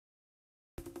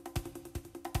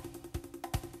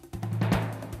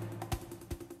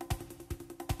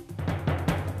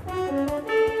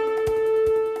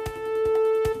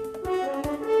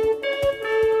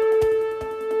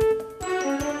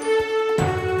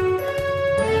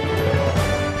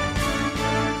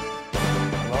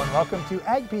welcome to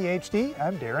Ag PhD.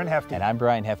 I'm Darren Hefty. And I'm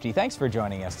Brian Hefty. Thanks for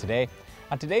joining us today.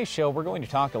 On today's show, we're going to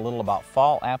talk a little about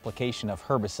fall application of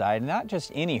herbicide, not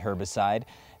just any herbicide,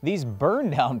 these burn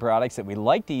down products that we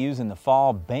like to use in the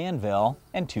fall, Banvel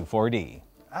and 2,4-D.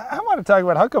 I want to talk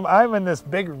about how come I'm in this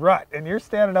big rut and you're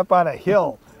standing up on a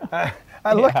hill. I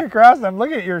look across and I'm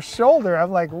looking at your shoulder.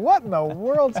 I'm like, what in the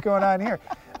world's going on here?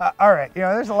 All right,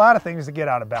 there's a lot of things that get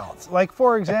out of balance. Like,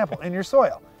 for example, in your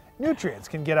soil, nutrients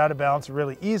can get out of balance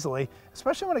really easily,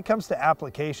 especially when it comes to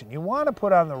application. You want to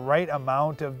put on the right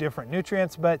amount of different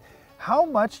nutrients, but how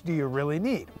much do you really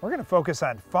need? We're going to focus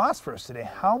on phosphorus today.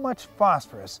 How much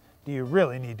phosphorus do you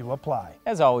really need to apply?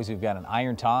 As always, we've got an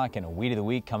Iron Talk and a Weed of the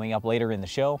Week coming up later in the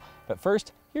show. But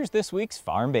first, here's this week's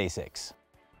Farm Basics.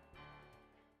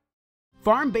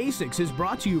 Farm Basics is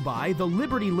brought to you by the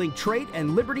Liberty Link trait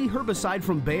and Liberty herbicide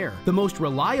from Bayer. The most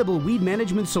reliable weed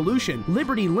management solution,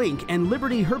 Liberty Link and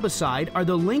Liberty herbicide are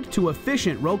the link to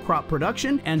efficient row crop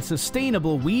production and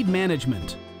sustainable weed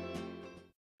management.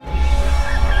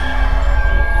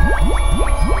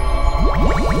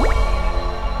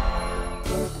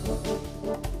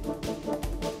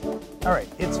 All right,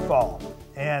 it's fall,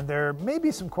 and there may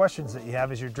be some questions that you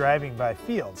have as you're driving by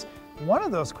fields. One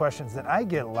of those questions that I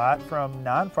get a lot from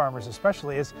non-farmers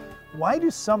especially is, why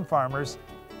do some farmers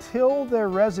till their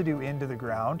residue into the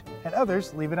ground and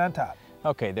others leave it on top?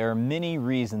 Okay, there are many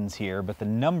reasons here, but the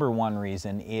number one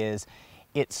reason is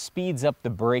it speeds up the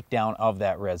breakdown of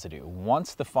that residue.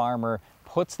 Once the farmer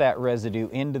puts that residue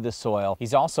into the soil,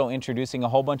 he's also introducing a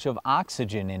whole bunch of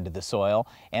oxygen into the soil,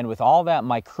 and with all that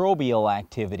microbial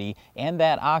activity and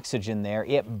that oxygen there,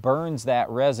 it burns that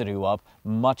residue up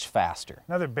much faster.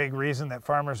 Another big reason that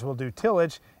farmers will do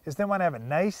tillage is they want to have a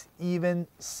nice, even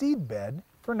seed bed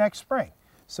for next spring.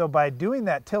 So by doing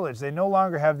that tillage, they no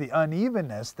longer have the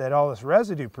unevenness that all this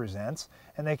residue presents,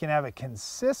 and they can have a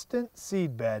consistent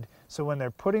seed bed. So when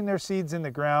they're putting their seeds in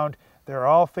the ground, they're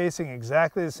all facing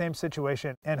exactly the same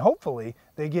situation, and hopefully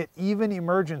they get even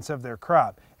emergence of their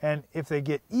crop. And if they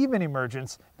get even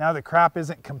emergence, now the crop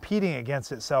isn't competing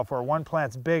against itself where one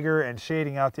plant's bigger and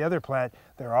shading out the other plant.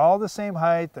 They're all the same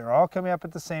height, they're all coming up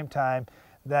at the same time.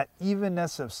 That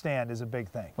evenness of stand is a big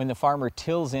thing. When the farmer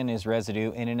tills in his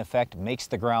residue and in effect makes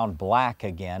the ground black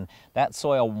again, that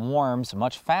soil warms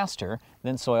much faster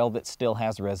than soil that still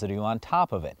has residue on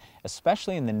top of it.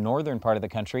 Especially in the northern part of the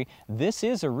country, this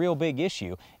is a real big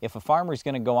issue. If a farmer is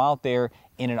going to go out there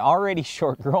in an already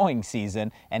short growing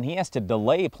season and he has to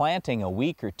delay planting a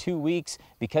week or 2 weeks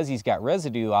because he's got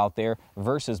residue out there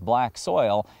versus black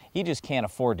soil, he just can't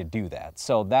afford to do that.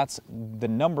 So that's the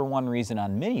number one reason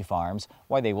on many farms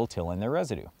why they will till in their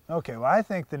residue. Okay, well, I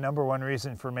think the number one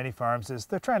reason for many farms is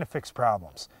they're trying to fix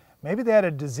problems. Maybe they had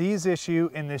a disease issue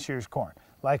in this year's corn.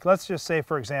 Like, let's just say,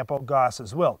 for example,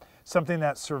 Gauss's wilt, something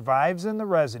that survives in the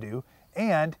residue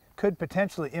and could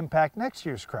potentially impact next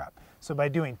year's crop. So by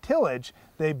doing tillage,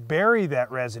 they bury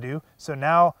that residue, so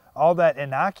now all that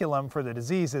inoculum for the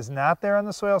disease is not there on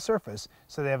the soil surface,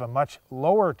 so they have a much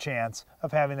lower chance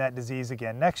of having that disease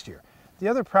again next year. The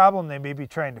other problem they may be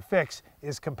trying to fix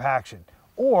is compaction,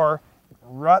 or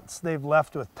ruts they've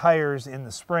left with tires in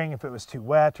the spring if it was too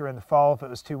wet, or in the fall if it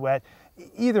was too wet.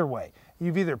 Either way,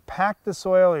 you've either packed the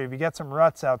soil or if you get some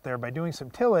ruts out there, by doing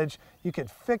some tillage, you could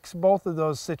fix both of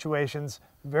those situations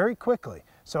very quickly.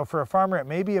 So for a farmer, it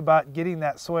may be about getting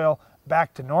that soil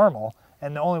back to normal,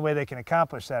 and the only way they can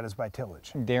accomplish that is by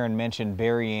tillage. Darren mentioned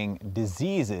burying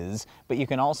diseases, but you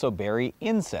can also bury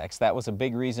insects. That was a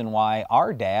big reason why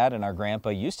our dad and our grandpa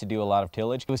used to do a lot of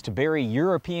tillage. It was to bury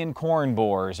European corn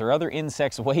borers or other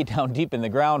insects way down deep in the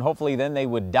ground. Hopefully then they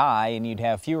would die and you'd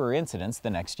have fewer incidents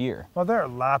the next year. Well, there are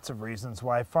lots of reasons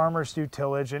why farmers do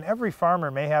tillage, and every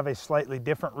farmer may have a slightly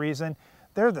different reason.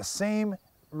 They're the same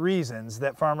reasons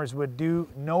that farmers would do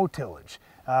no tillage,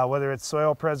 whether it's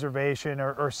soil preservation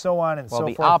or so on and so forth.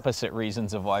 Well, the opposite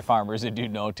reasons of why farmers would do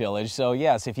no tillage. So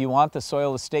yes, if you want the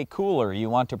soil to stay cooler, you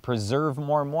want to preserve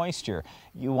more moisture,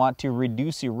 you want to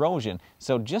reduce erosion.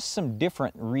 So just some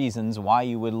different reasons why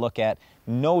you would look at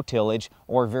no tillage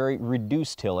or very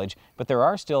reduced tillage, but there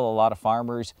are still a lot of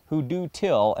farmers who do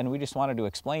till, and we just wanted to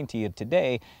explain to you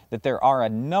today that there are a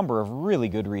number of really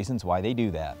good reasons why they do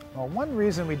that. Well, one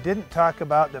reason we didn't talk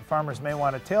about that farmers may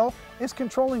want to till is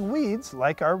controlling weeds,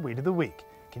 like our Weed of the Week.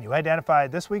 Can you identify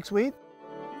this week's weed?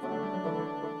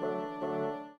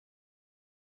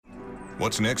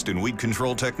 What's next in weed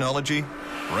control technology?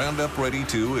 Roundup Ready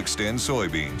 2 Extend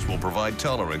soybeans will provide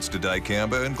tolerance to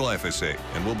dicamba and glyphosate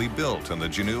and will be built on the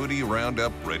Genuity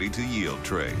Roundup Ready to Yield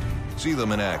trait. See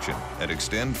them in action at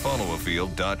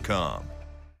extendfollowafield.com.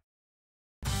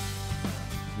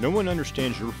 No one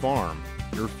understands your farm,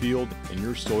 your field, and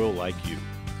your soil like you.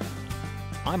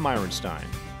 I'm Myron Stein,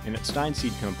 and at Stein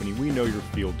Seed Company, we know your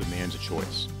field demands a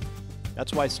choice.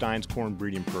 That's why Stein's corn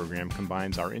breeding program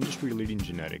combines our industry-leading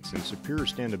genetics and superior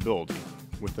standability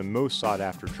with the most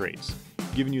sought-after traits,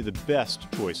 giving you the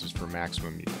best choices for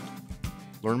maximum yield.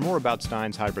 Learn more about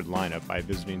Stein's hybrid lineup by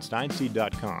visiting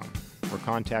steinseed.com or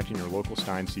contacting your local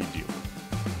Stein Seed dealer.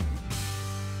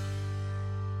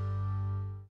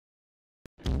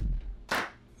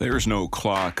 There's no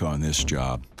clock on this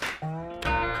job,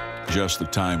 just the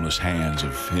timeless hands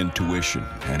of intuition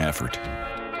and effort,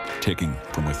 ticking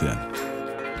from within.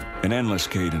 An endless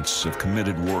cadence of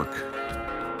committed work,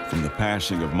 from the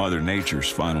passing of Mother Nature's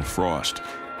final frost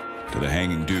to the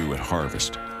hanging dew at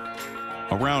harvest.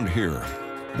 Around here,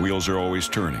 wheels are always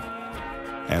turning,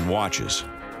 and watches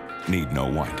need no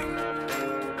winding,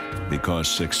 because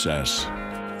success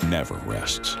never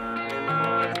rests.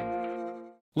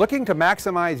 Looking to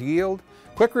maximize yield?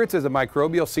 Quick Roots is a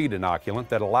microbial seed inoculant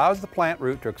that allows the plant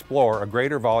root to explore a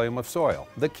greater volume of soil,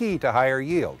 the key to higher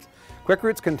yields. Quick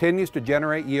Roots continues to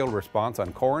generate yield response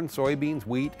on corn, soybeans,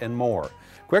 wheat, and more.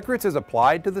 Quick Roots is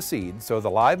applied to the seed so the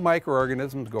live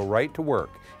microorganisms go right to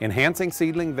work, enhancing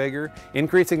seedling vigor,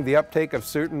 increasing the uptake of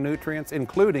certain nutrients,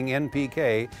 including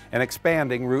NPK, and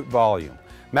expanding root volume.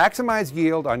 Maximize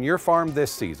yield on your farm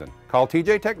this season. Call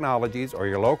TJ Technologies or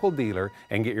your local dealer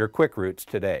and get your Quick Roots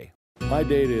today. My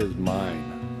data is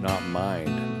mine, not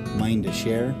mined. Mine to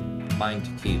share, mine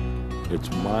to keep. It's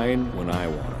mine when I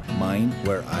want it. Mine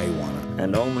where I want it.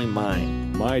 And only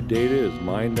mine. My data is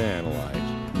mine to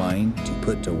analyze. Mine to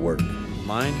put to work.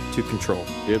 Mine to control.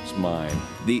 It's mine.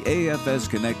 The AFS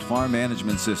Connect Farm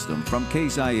Management System from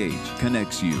Case IH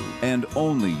connects you, and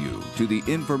only you, to the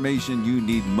information you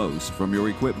need most from your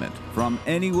equipment, from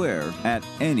anywhere, at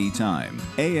any time.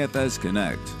 AFS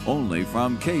Connect, only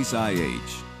from Case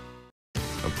IH.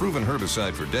 A proven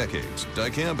herbicide for decades,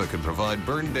 dicamba can provide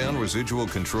burn-down residual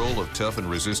control of tough and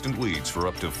resistant weeds for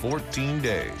up to 14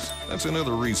 days. That's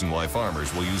another reason why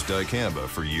farmers will use dicamba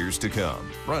for years to come.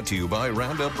 Brought to you by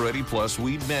Roundup Ready Plus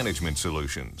Weed Management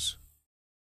Solutions.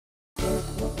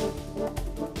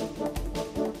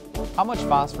 How much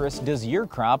phosphorus does your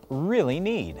crop really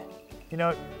need? You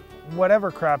know,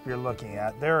 whatever crop you're looking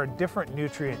at, there are different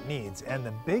nutrient needs, and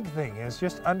the big thing is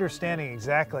just understanding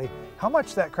exactly how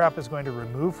much that crop is going to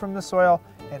remove from the soil,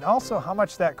 and also how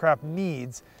much that crop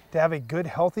needs to have a good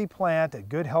healthy plant, a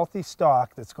good healthy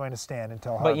stalk that's going to stand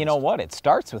until harvest. But you know what? It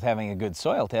starts with having a good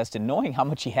soil test and knowing how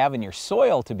much you have in your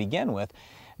soil to begin with.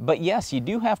 But yes, you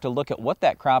do have to look at what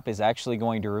that crop is actually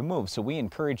going to remove. So we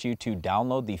encourage you to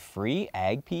download the free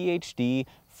Ag PhD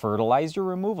fertilizer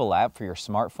removal app for your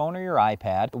smartphone or your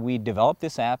iPad. We developed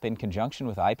this app in conjunction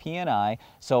with IPNI,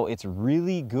 so it's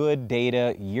really good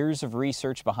data, years of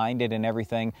research behind it and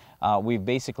everything. We've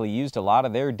basically used a lot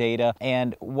of their data,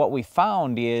 and what we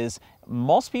found is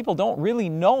most people don't really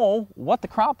know what the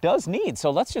crop does need. So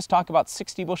let's just talk about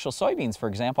 60 bushel soybeans, for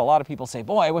example. A lot of people say,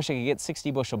 boy, I wish I could get 60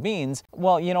 bushel beans.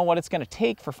 Well, you know what it's going to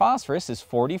take for phosphorus is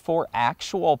 44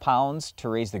 actual pounds to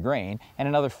raise the grain and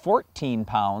another 14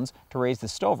 pounds to raise the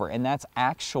stover. And that's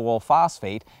actual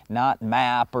phosphate, not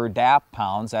MAP or DAP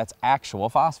pounds. That's actual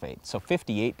phosphate. So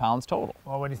 58 pounds total.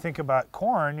 Well, when you think about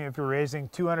corn, if you're raising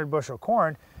 200 bushel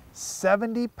corn,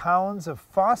 70 pounds of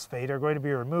phosphate are going to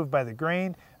be removed by the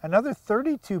grain. Another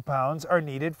 32 pounds are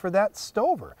needed for that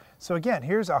stover. So again,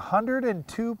 here's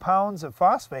 102 pounds of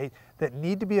phosphate that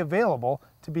need to be available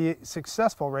to be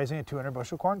successful raising a 200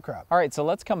 bushel corn crop. All right, so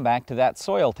let's come back to that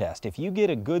soil test. If you get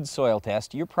a good soil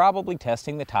test, you're probably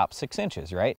testing the top 6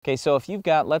 inches, right? Okay, so if you've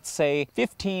got, let's say,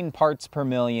 15 parts per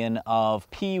million of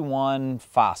P1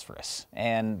 phosphorus,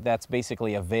 and that's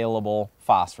basically available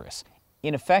phosphorus.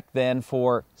 In effect then,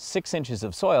 for 6 inches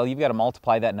of soil, you've got to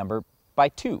multiply that number by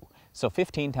 2. So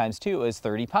 15 times 2 is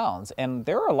 30 pounds. And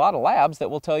there are a lot of labs that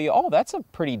will tell you, oh, that's a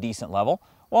pretty decent level.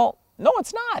 Well, no,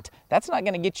 it's not. That's not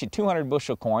going to get you 200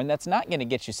 bushel corn. That's not going to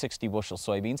get you 60 bushel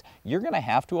soybeans. You're going to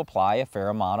have to apply a fair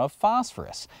amount of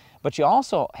phosphorus. But you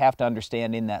also have to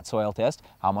understand in that soil test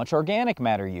how much organic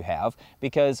matter you have,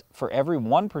 because for every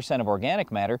 1% of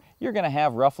organic matter, you're going to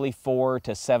have roughly 4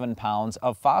 to 7 pounds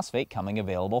of phosphate coming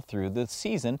available through the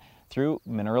season through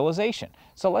mineralization.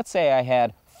 So let's say I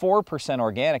had 4%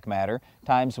 organic matter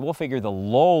times, we'll figure the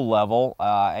low level,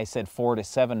 I said 4 to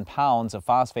 7 pounds of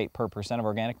phosphate per percent of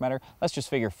organic matter. Let's just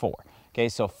figure 4. Okay,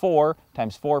 so 4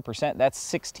 times 4%, that's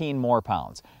 16 more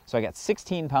pounds. So I got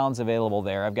 16 pounds available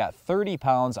there. I've got 30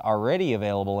 pounds already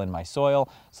available in my soil,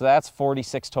 so that's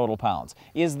 46 total pounds.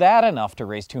 Is that enough to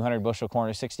raise 200 bushel corn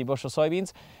or 60 bushel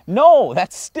soybeans? No,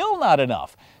 that's still not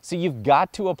enough. So you've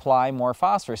got to apply more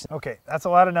phosphorus. Okay, that's a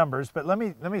lot of numbers, but let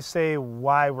me say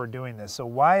why we're doing this. So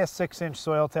why a 6-inch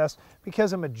soil test?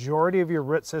 Because a majority of your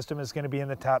root system is going to be in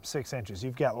the top 6 inches.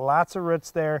 You've got lots of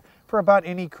roots there for about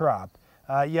any crop.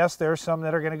 Yes, there are some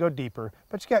that are going to go deeper,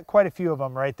 but you got quite a few of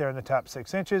them right there in the top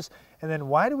 6 inches. And then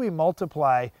why do we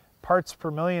multiply parts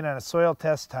per million on a soil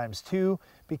test times 2?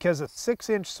 Because a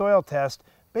 6-inch soil test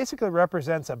basically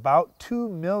represents about 2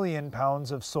 million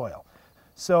pounds of soil.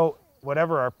 So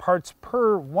whatever our parts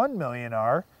per 1 million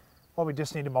are, well, we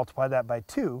just need to multiply that by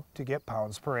 2 to get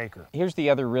pounds per acre. Here's the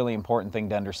other really important thing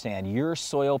to understand. Your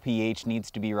soil pH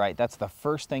needs to be right. That's the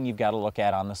first thing you've got to look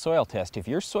at on the soil test. If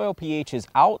your soil pH is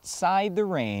outside the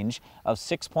range of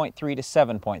 6.3 to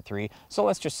 7.3, so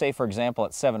let's just say, for example,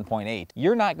 at 7.8,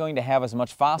 you're not going to have as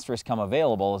much phosphorus come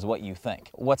available as what you think.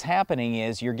 What's happening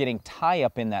is you're getting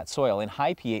tie-up in that soil. In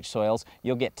high pH soils,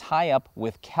 you'll get tie-up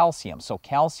with calcium. So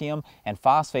calcium and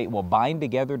phosphate will bind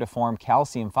together to form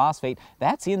calcium phosphate.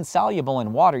 That's insoluble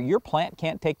in water. Your plant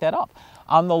can't take that up.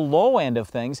 On the low end of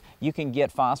things, you can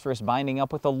get phosphorus binding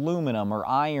up with aluminum or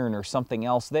iron or something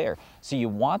else there. So you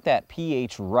want that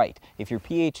pH right. If your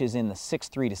pH is in the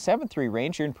 6.3 to 7.3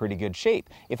 range, you're in pretty good shape.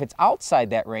 If it's outside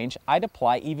that range, I'd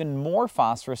apply even more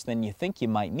phosphorus than you think you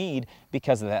might need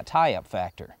because of that tie-up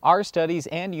factor. Our studies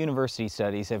and university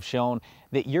studies have shown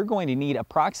that you're going to need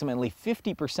approximately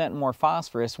 50% more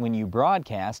phosphorus when you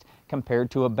broadcast compared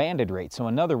to a banded rate. So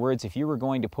in other words, if you were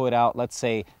going to put out, let's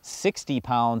say, 60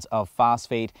 pounds of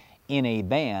phosphate in a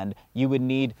band, you would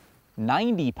need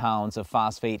 90 pounds of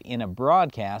phosphate in a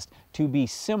broadcast to be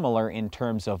similar in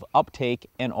terms of uptake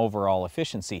and overall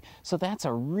efficiency. So that's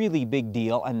a really big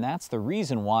deal, and that's the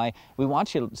reason why we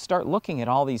want you to start looking at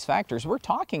all these factors. We're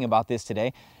talking about this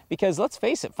today because, let's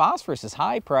face it, phosphorus is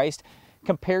high priced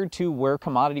compared to where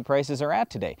commodity prices are at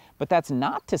today. But that's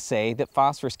not to say that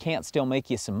phosphorus can't still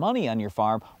make you some money on your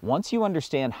farm once you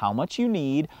understand how much you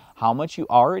need, how much you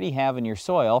already have in your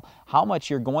soil, how much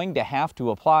you're going to have to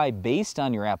apply based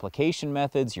on your application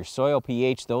methods, your soil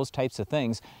pH, those types of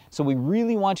things. So we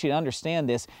really want you to understand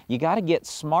this. You got to get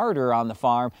smarter on the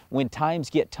farm when times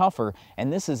get tougher,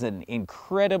 and this is an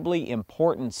incredibly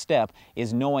important step,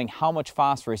 is knowing how much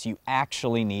phosphorus you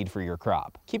actually need for your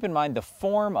crop. Keep in mind the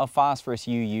form of phosphorus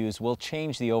you use will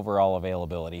change the overall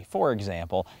availability. For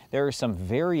example, there are some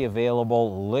very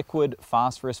available liquid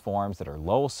phosphorus forms that are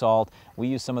low salt. We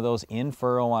use some of those in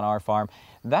furrow on our farm.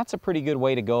 That's a pretty good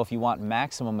way to go if you want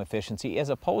maximum efficiency, as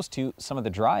opposed to some of the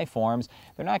dry forms.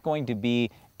 They're not going to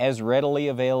be as readily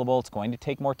available. It's going to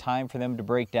take more time for them to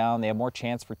break down. They have more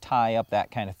chance for tie-up,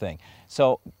 that kind of thing.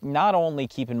 So not only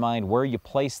keep in mind where you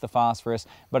place the phosphorus,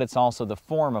 but it's also the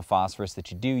form of phosphorus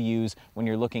that you do use when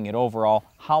you're looking at overall,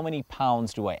 how many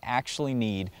pounds do I actually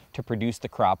need to produce the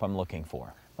crop I'm looking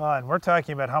for? Well, and we're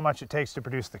talking about how much it takes to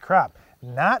produce the crop,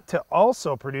 not to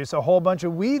also produce a whole bunch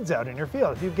of weeds out in your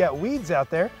field. If you've got weeds out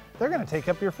there, they're going to take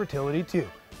up your fertility too.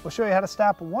 We'll show you how to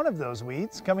stop one of those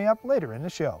weeds coming up later in the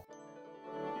show.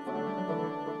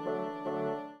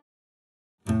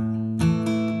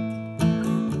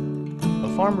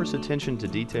 A farmer's attention to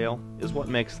detail is what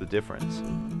makes the difference.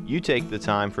 You take the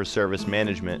time for service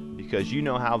management because you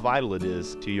know how vital it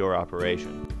is to your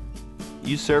operation.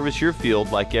 You service your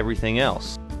field like everything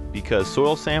else, because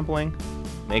soil sampling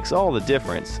makes all the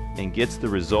difference and gets the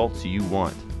results you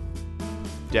want.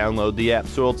 Download the app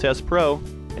Soil Test Pro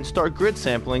and start grid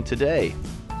sampling today.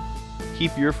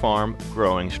 Keep your farm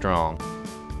growing strong.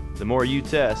 The more you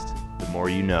test, the more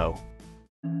you know.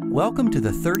 Welcome to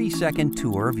the 30-second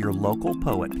tour of your local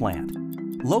Poet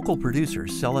plant. Local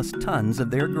producers sell us tons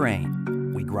of their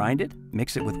grain. We grind it,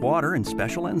 mix it with water and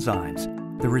special enzymes.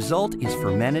 The result is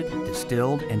fermented,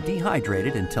 distilled, and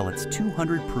dehydrated until it's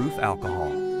 200 proof alcohol.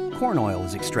 Corn oil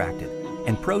is extracted,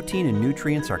 and protein and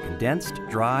nutrients are condensed,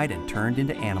 dried, and turned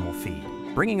into animal feed,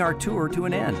 bringing our tour to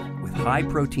an end with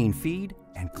high-protein feed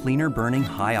and cleaner-burning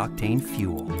high-octane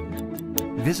fuel.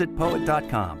 Visit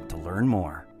poet.com to learn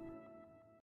more.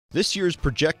 This year's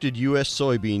projected U.S.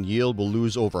 soybean yield will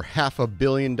lose over $500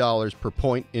 million per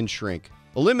point in shrink.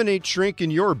 Eliminate shrink in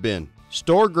your bin.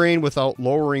 Store grain without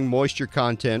lowering moisture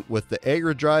content with the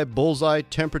AgriDry Bullseye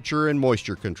Temperature and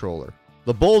Moisture Controller.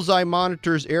 The Bullseye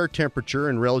monitors air temperature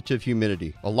and relative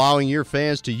humidity, allowing your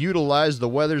fans to utilize the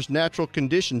weather's natural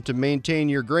condition to maintain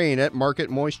your grain at market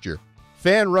moisture.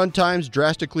 Fan run times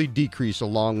drastically decrease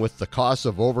along with the cost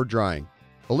of over-drying.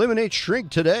 Eliminate shrink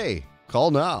today.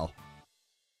 Call now.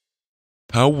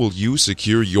 How will you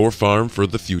secure your farm for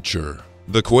the future?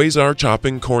 The Quasar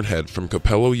chopping cornhead from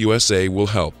Capello USA will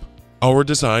help. Our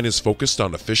design is focused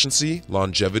on efficiency,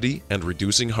 longevity, and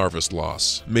reducing harvest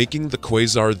loss, making the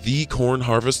Quasar the corn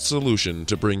harvest solution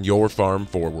to bring your farm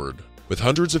forward. With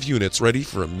hundreds of units ready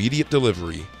for immediate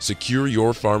delivery, secure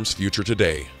your farm's future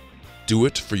today. Do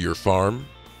it for your farm.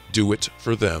 Do it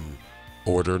for them.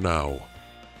 Order now.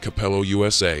 Capello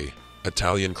USA.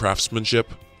 Italian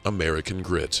craftsmanship, American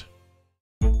grit.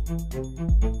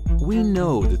 We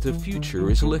know that the future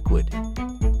is liquid.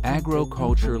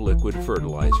 Agriculture liquid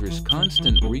fertilizers'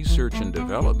 constant research and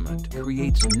development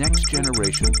creates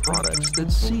next-generation products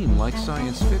that seem like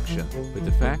science fiction. But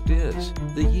the fact is,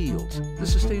 the yields, the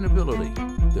sustainability,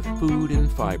 the food and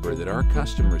fiber that our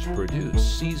customers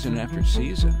produce season after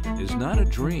season is not a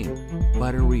dream,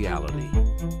 but a reality.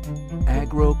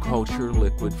 Agriculture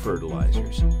liquid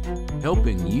fertilizers,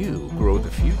 helping you grow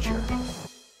the future.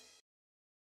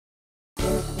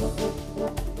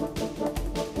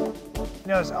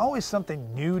 You know, there's always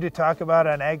something new to talk about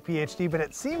on Ag PhD, but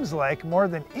it seems like more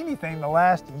than anything the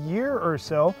last year or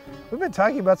so, we've been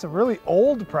talking about some really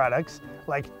old products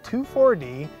like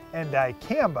 2,4-D and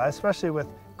dicamba, especially with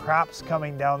crops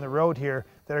coming down the road here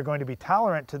that are going to be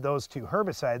tolerant to those two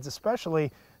herbicides, especially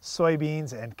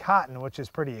soybeans and cotton, which is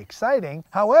pretty exciting.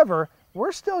 However,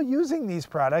 we're still using these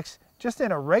products just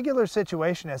in a regular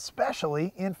situation,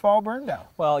 especially in fall burn down.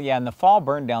 Well, yeah, and the fall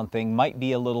burn down thing might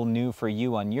be a little new for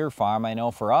you on your farm. I know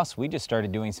for us, we just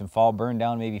started doing some fall burn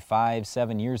down maybe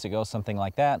 5-7 years ago, something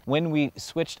like that, when we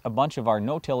switched a bunch of our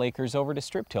no-till acres over to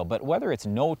strip till. But whether it's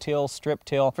no-till, strip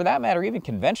till, for that matter, even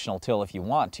conventional till if you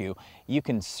want to, you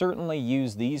can certainly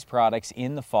use these products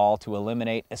in the fall to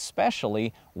eliminate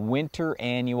especially winter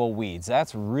annual weeds.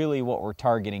 That's really what we're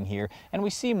targeting here. And we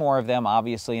see more of them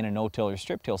obviously in a no-till or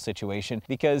strip till situation,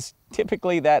 because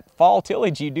typically that fall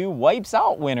tillage you do wipes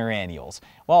out winter annuals.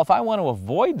 Well, if I want to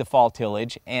avoid the fall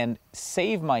tillage and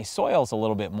save my soils a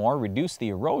little bit more, reduce the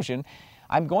erosion,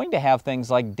 I'm going to have things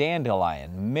like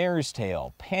dandelion, mare's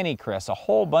tail, pennycress, a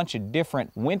whole bunch of different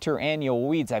winter annual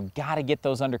weeds. I've got to get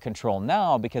those under control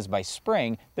now, because by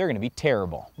spring they're going to be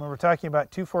terrible. When we're talking about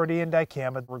 2,4-D and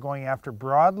dicamba, we're going after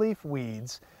broadleaf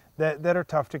weeds that are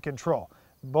tough to control.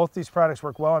 Both these products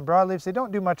work well on broadleaves. They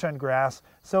don't do much on grass.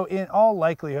 So in all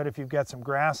likelihood, if you've got some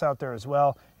grass out there as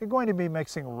well, you're going to be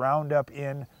mixing Roundup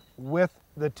in with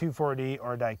the 2,4-D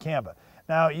or dicamba.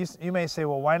 Now, you may say,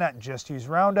 well, why not just use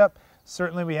Roundup?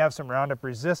 Certainly we have some Roundup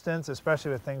resistance,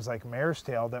 especially with things like mare's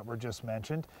tail that were just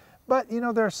mentioned. But, you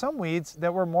know, there are some weeds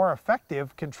that we're more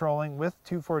effective controlling with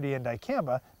 2,4-D and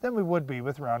dicamba than we would be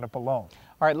with Roundup alone.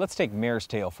 All right, let's take mare's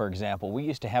tail, for example. We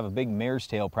used to have a big mare's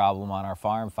tail problem on our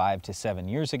farm 5 to 7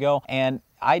 years ago, and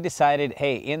I decided,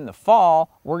 hey, in the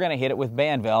fall, we're going to hit it with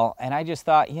Banvel, and I just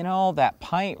thought, you know, that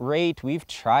pint rate, we've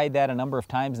tried that a number of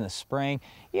times in the spring.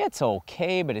 Yeah, it's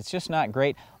okay, but it's just not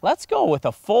great. Let's go with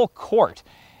a full quart.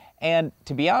 And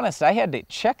to be honest, I had to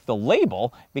check the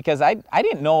label because I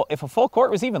didn't know if a full quart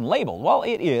was even labeled. Well,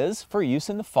 it is for use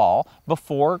in the fall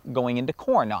before going into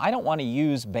corn. Now, I don't want to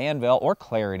use Banvel or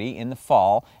Clarity in the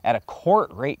fall at a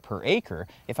quart rate per acre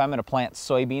if I'm going to plant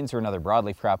soybeans or another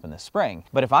broadleaf crop in the spring.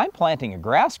 But if I'm planting a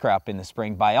grass crop in the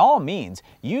spring, by all means,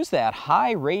 use that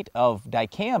high rate of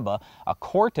dicamba, a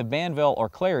quart of Banvel or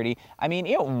Clarity. I mean,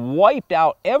 it wiped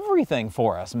out everything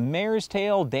for us. Mare's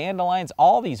tail, dandelions,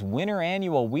 all these winter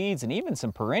annual weeds, and even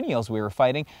some perennials we were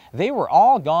fighting, they were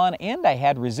all gone, and I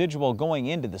had residual going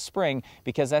into the spring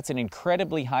because that's an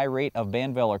incredibly high rate of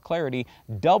Banvel or Clarity,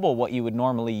 double what you would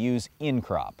normally use in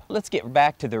crop. Let's get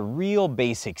back to the real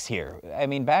basics here. I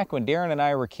mean, back when Darren and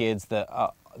I were kids,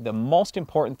 the most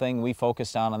important thing we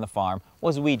focused on the farm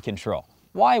was weed control.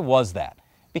 Why was that?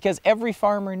 Because every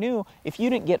farmer knew if you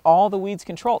didn't get all the weeds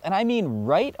controlled, and I mean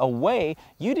right away,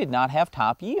 you did not have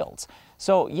top yields.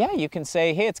 So yeah, you can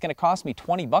say, hey, it's going to cost me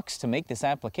 20 bucks to make this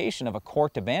application of a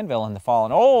quart to Banvel in the fall,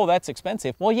 and oh, that's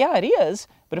expensive. Well, yeah, it is,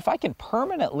 but if I can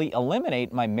permanently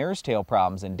eliminate my mare's tail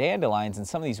problems and dandelions and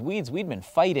some of these weeds we'd been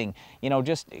fighting, you know,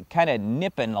 just kind of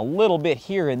nipping a little bit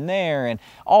here and there, and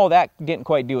oh, that didn't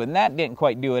quite do it, and that didn't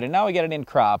quite do it, and now we got it in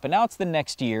crop, and now it's the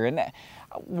next year, and that,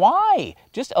 why?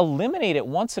 Just eliminate it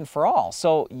once and for all.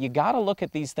 So you got to look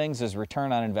at these things as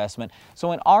return on investment.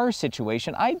 So in our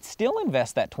situation, I'd still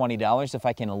invest that $20 if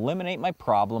I can eliminate my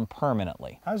problem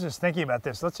permanently. I was just thinking about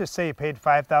this. Let's just say you paid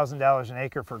 $5,000 an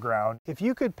acre for ground. If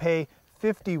you could pay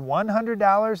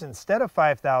 $5,100 instead of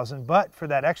 $5,000, but for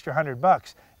that extra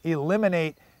 $100,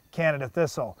 eliminate Canada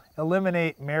thistle,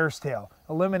 eliminate mare's tail,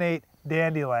 eliminate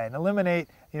dandelion, eliminate,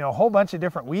 you know, a whole bunch of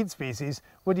different weed species,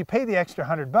 would you pay the extra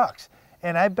 $100?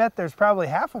 And I bet there's probably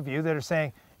half of you that are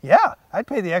saying, Yeah, I'd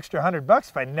pay the extra $100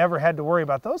 if I never had to worry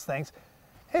about those things.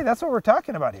 Hey, that's what we're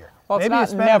talking about here. Well, maybe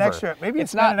it's you not spend never. An extra, maybe you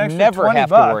it's spend not an extra never $20 have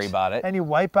to worry about it. and you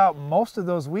wipe out most of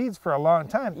those weeds for a long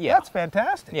time. Yeah. That's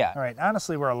fantastic. Yeah. All right,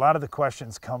 honestly, where a lot of the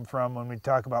questions come from when we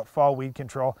talk about fall weed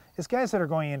control is guys that are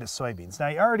going into soybeans. Now,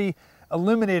 you already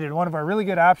eliminated one of our really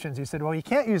good options. You said, well, you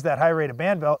can't use that high rate of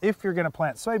Banvel if you're going to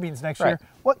plant soybeans next year.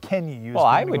 What can you use? Well,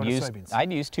 I'd use soybeans?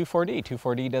 2,4-D.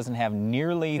 2,4-D doesn't have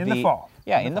nearly in the fall.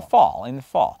 Yeah, in the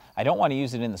fall. I don't want to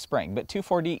use it in the spring, but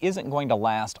 2,4-D isn't going to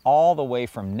last all the way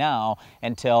from now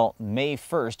until May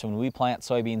 1st when we plant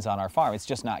soybeans on our farm. It's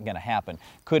just not going to happen.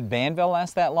 Could Banvel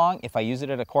last that long if I use it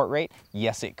at a quart rate?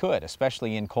 Yes, it could,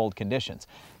 especially in cold conditions.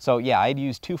 So yeah, I'd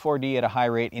use 2,4-D at a high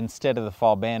rate instead of the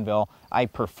fall Banvel. I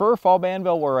prefer fall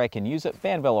Banvel where I can use it,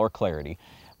 Banvel or Clarity.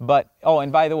 But, oh,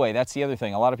 and by the way, that's the other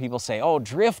thing. A lot of people say, oh,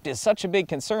 drift is such a big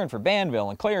concern for Banvel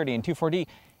and Clarity and 2,4-D.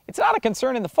 It's not a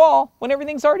concern in the fall when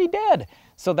everything's already dead.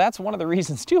 So that's one of the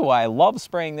reasons too why I love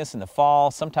spraying this in the fall,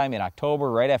 sometime in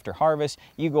October, right after harvest.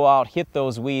 You go out, hit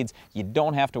those weeds. You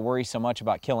don't have to worry so much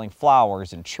about killing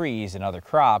flowers and trees and other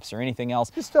crops or anything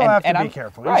else. You still have to be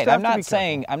careful. Right, I'm not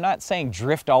saying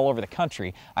drift all over the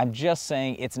country. I'm just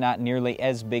saying it's not nearly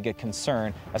as big a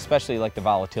concern, especially like the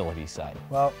volatility side.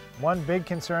 Well, one big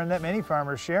concern that many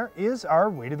farmers share is our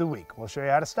weed of the week. We'll show you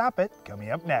how to stop it coming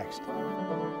up next.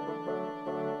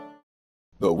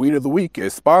 The Weed of the Week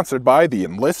is sponsored by the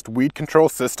Enlist Weed Control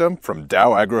System from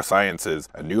Dow AgroSciences,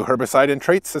 a new herbicide and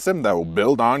trait system that will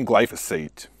build on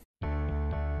glyphosate.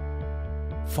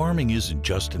 Farming isn't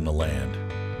just in the land,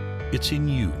 it's in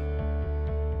you.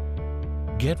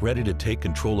 Get ready to take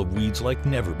control of weeds like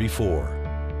never before.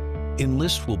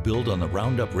 Enlist will build on the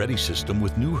Roundup Ready system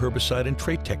with new herbicide and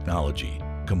trait technology,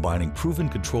 combining proven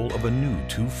control of a new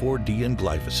 2,4-D and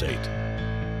glyphosate.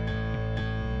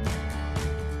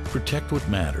 Protect what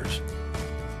matters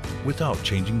without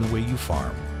changing the way you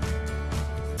farm.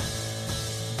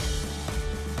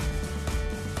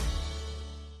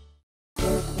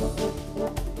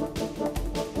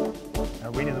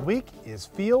 Our weed of the week is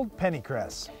field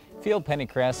pennycress. Field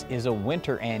pennycress is a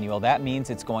winter annual. That means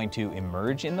it's going to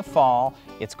emerge in the fall,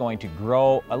 it's going to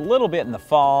grow a little bit in the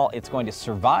fall, it's going to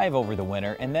survive over the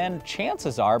winter, and then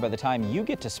chances are by the time you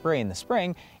get to spray in the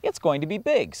spring, it's going to be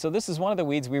big. So this is one of the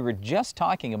weeds we were just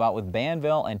talking about with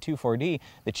Banvel and 2,4-D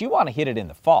that you want to hit it in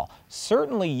the fall.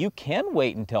 Certainly you can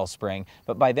wait until spring,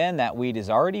 but by then that weed is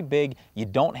already big. You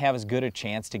don't have as good a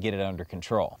chance to get it under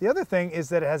control. The other thing is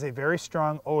that it has a very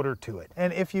strong odor to it.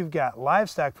 And if you've got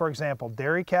livestock, for example,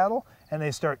 dairy cattle, and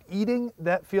they start eating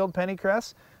that field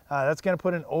pennycress, that's going to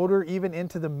put an odor even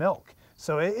into the milk.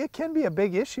 So it can be a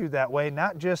big issue that way,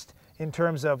 not just in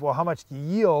terms of, well, how much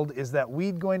yield is that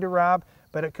weed going to rob,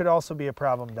 but it could also be a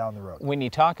problem down the road. When you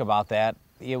talk about that,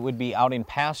 it would be out in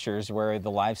pastures where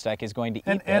the livestock is going to eat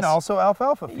this. And also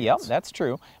alfalfa fields. Yep, that's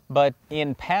true. But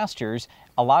in pastures,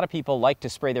 a lot of people like to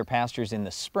spray their pastures in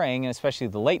the spring, and especially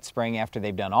the late spring after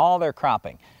they've done all their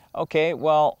cropping. Okay,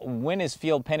 well, when is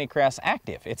field pennycress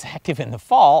active? It's active in the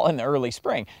fall and the early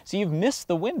spring, so you've missed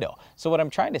the window. So what I'm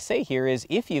trying to say here is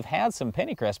if you've had some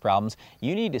pennycress problems,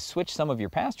 you need to switch some of your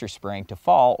pasture spraying to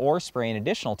fall or spray an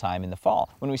additional time in the fall.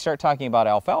 When we start talking about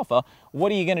alfalfa,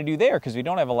 what are you going to do there? Because we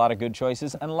don't have a lot of good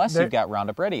choices unless you've got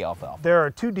Roundup Ready alfalfa. There are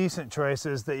two decent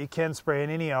choices that you can spray in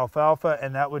any alfalfa,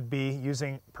 and that would be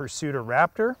using Pursuta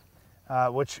Raptor,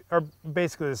 which are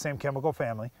basically the same chemical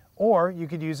family, or you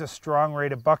could use a strong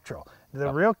rate of Buctril.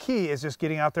 The real key is just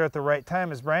getting out there at the right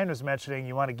time. As Brian was mentioning,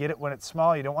 you want to get it when it's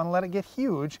small. You don't want to let it get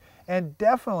huge. And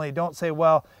definitely don't say,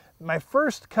 well, my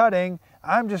first cutting,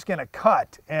 I'm just going to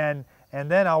cut and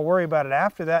then I'll worry about it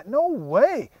after that. No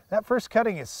way. That first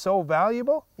cutting is so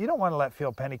valuable. You don't want to let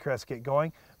field pennycress get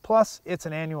going. Plus, it's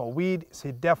an annual weed, so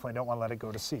you definitely don't want to let it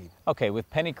go to seed. Okay, with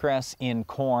pennycress in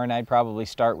corn, I'd probably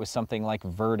start with something like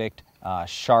Verdict.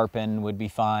 Sharpen would be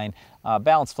fine.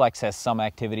 Balance Flex has some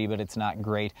activity, but it's not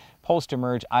great.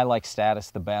 Post-emerge, I like Status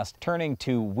the best. Turning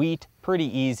to wheat,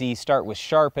 pretty easy. Start with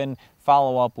Sharpen,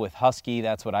 follow up with Husky,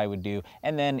 that's what I would do.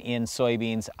 And then in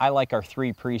soybeans, I like our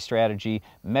 3-pre strategy,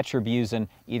 Metribuzin,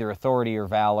 either Authority or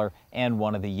Valor, and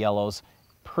one of the yellows.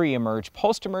 Pre-emerge.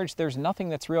 Post-emerge, there's nothing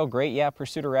that's real great. Yeah,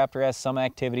 Pursuta Raptor has some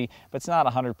activity, but it's not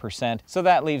 100%. So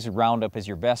that leaves Roundup as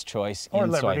your best choice in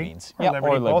soybeans.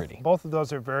 Or Liberty. Both of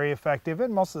those are very effective,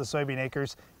 and most of the soybean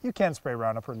acres, you can spray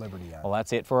Roundup or Liberty on. Well,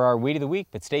 that's it for our Weed of the Week,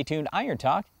 but stay tuned. Iron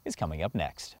Talk is coming up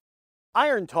next.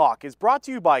 Iron Talk is brought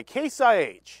to you by Case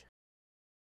IH.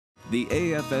 The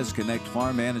AFS Connect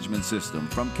Farm Management System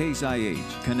from Case IH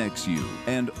connects you,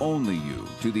 and only you,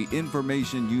 to the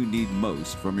information you need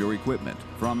most from your equipment,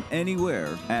 from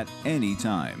anywhere, at any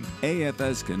time.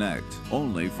 AFS Connect,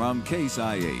 only from Case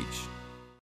IH.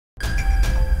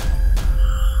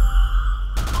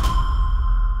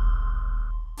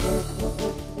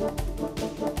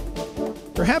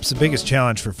 Perhaps the biggest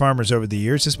challenge for farmers over the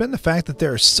years has been the fact that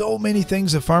there are so many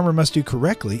things a farmer must do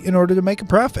correctly in order to make a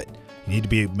profit. You need to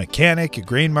be a mechanic, a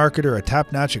grain marketer, a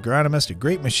top-notch agronomist, a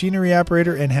great machinery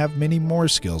operator, and have many more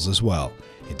skills as well.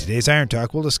 In today's Iron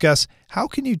Talk, we'll discuss how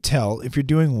can you tell if you're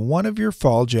doing one of your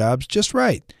fall jobs just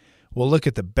right. We'll look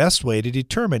at the best way to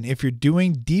determine if you're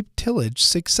doing deep tillage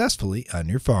successfully on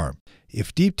your farm.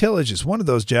 If deep tillage is one of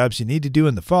those jobs you need to do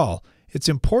in the fall, it's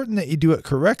important that you do it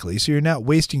correctly so you're not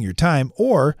wasting your time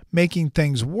or making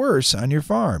things worse on your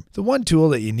farm. The one tool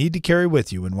that you need to carry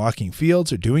with you when walking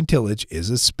fields or doing tillage is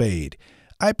a spade.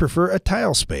 I prefer a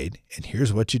tile spade, and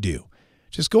here's what you do.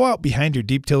 Just go out behind your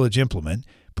deep tillage implement,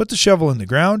 put the shovel in the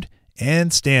ground,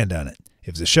 and stand on it.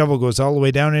 If the shovel goes all the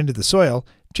way down into the soil,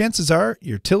 chances are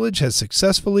your tillage has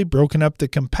successfully broken up the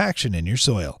compaction in your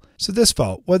soil. So this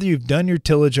fall, whether you've done your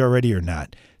tillage already or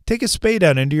not, take a spade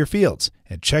out into your fields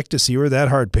and check to see where that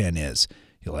hard pan is.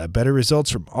 You'll have better results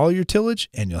from all your tillage,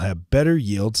 and you'll have better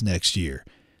yields next year.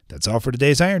 That's all for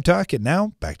today's Iron Talk, and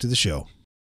now back to the show.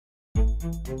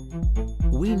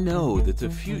 We know that the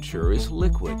future is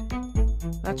liquid.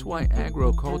 That's why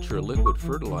Agriculture Liquid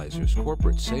Fertilizers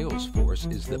corporate sales force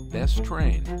is the best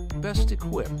trained, best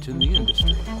equipped in the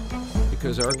industry.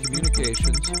 Because our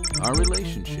communications, our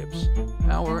relationships,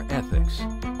 our ethics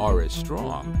are as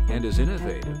strong and as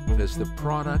innovative as the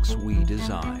products we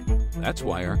design. That's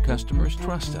why our customers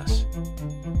trust us.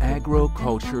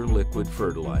 Agriculture Liquid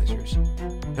Fertilizers,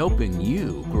 helping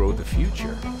you grow the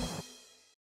future.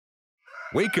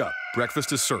 Wake up,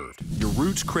 breakfast is served. Your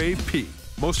roots crave P.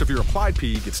 Most of your applied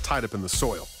P gets tied up in the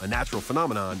soil, a natural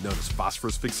phenomenon known as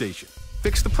phosphorus fixation.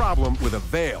 Fix the problem with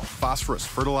Avail Phosphorus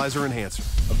Fertilizer Enhancer.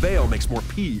 Avail makes more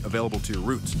P available to your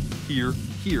roots, here,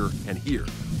 here, and here.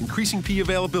 Increasing P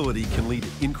availability can lead to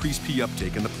increased P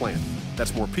uptake in the plant.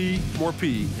 That's more P,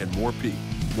 and more P.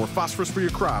 More phosphorus for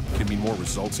your crop can mean more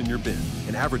results in your bin.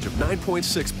 An average of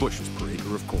 9.6 bushels per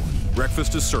acre of corn.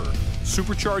 Breakfast is served.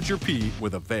 Supercharge your P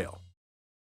with Avail.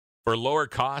 For lower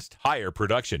cost, higher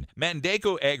production,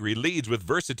 Mandaco Agri leads with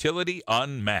versatility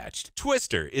unmatched.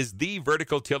 Twister is the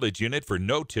vertical tillage unit for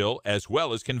no-till as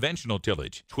well as conventional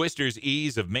tillage. Twister's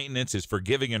ease of maintenance is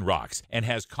forgiving and rocks and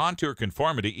has contour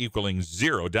conformity equaling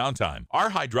zero downtime.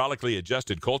 Our hydraulically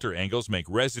adjusted coulter angles make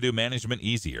residue management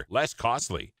easier, less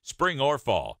costly. Spring or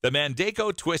fall, the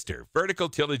Mandaco Twister vertical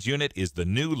tillage unit is the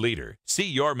new leader. See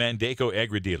your Mandaco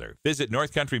Agri dealer. Visit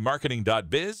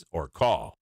northcountrymarketing.biz or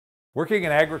call. Working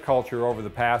in agriculture over the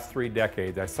past 3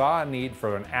 decades, I saw a need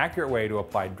for an accurate way to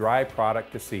apply dry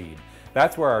product to seed.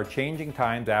 That's where our changing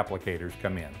times applicators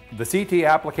come in. The CT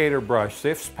applicator brush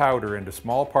sifts powder into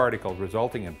small particles,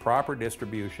 resulting in proper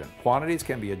distribution. Quantities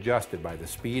can be adjusted by the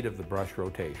speed of the brush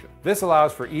rotation. This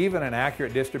allows for even and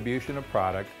accurate distribution of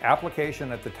product.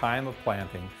 Application at the time of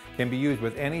planting can be used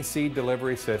with any seed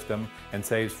delivery system and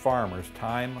saves farmers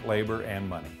time, labor, and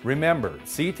money. Remember,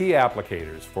 CT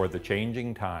applicators for the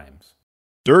changing times.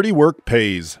 Dirty work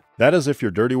pays. That is if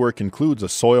your dirty work includes a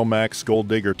Soil Max Gold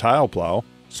Digger tile plow.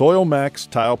 Soil Max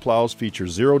tile plows feature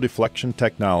zero deflection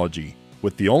technology.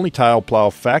 With the only tile plow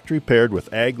factory paired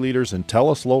with Ag Leader's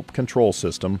IntelliSlope control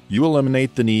system, you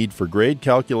eliminate the need for grade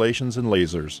calculations and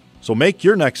lasers. So make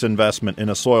your next investment in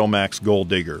a Soil Max Gold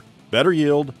Digger. Better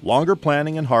yield, longer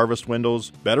planting and harvest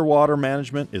windows, better water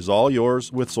management is all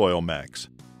yours with Soil Max.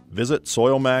 Visit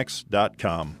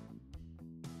soilmax.com.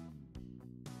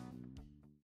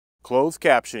 Closed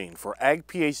captioning for Ag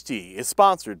PhD is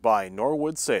sponsored by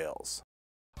Norwood Sales.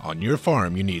 On your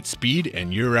farm, you need speed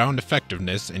and year-round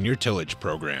effectiveness in your tillage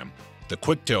program. The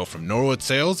Quick Till from Norwood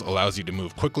Sales allows you to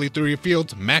move quickly through your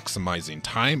fields, maximizing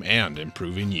time and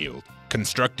improving yield.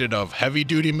 Constructed of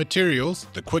heavy-duty materials,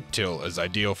 the Quick Till is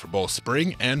ideal for both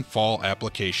spring and fall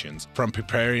applications, from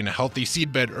preparing a healthy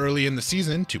seedbed early in the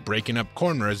season to breaking up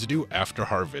corn residue after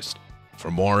harvest. For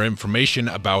more information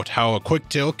about how a Quick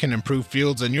Till can improve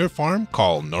fields on your farm,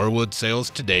 call Norwood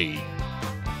Sales today.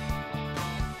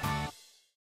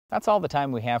 That's all the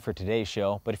time we have for today's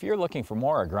show, but if you're looking for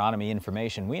more agronomy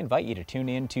information, we invite you to tune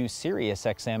in to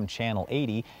SiriusXM Channel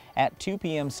 80 at 2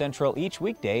 p.m. Central each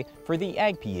weekday for the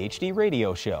Ag PhD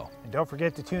radio show. And don't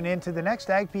forget to tune in to the next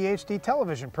Ag PhD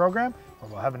television program, where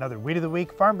we'll have another Weed of the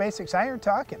Week, Farm Basics, Iron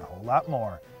Talk, and a whole lot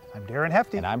more. I'm Darren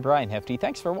Hefty. And I'm Brian Hefty.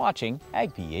 Thanks for watching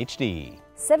Ag PhD.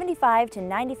 75 to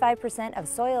 95% of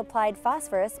soil-applied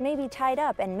phosphorus may be tied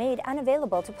up and made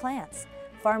unavailable to plants.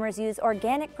 Farmers use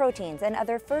organic proteins and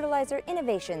other fertilizer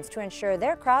innovations to ensure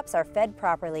their crops are fed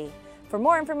properly. For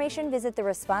more information, visit the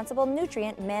Responsible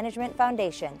Nutrient Management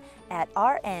Foundation at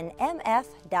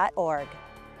rnmf.org.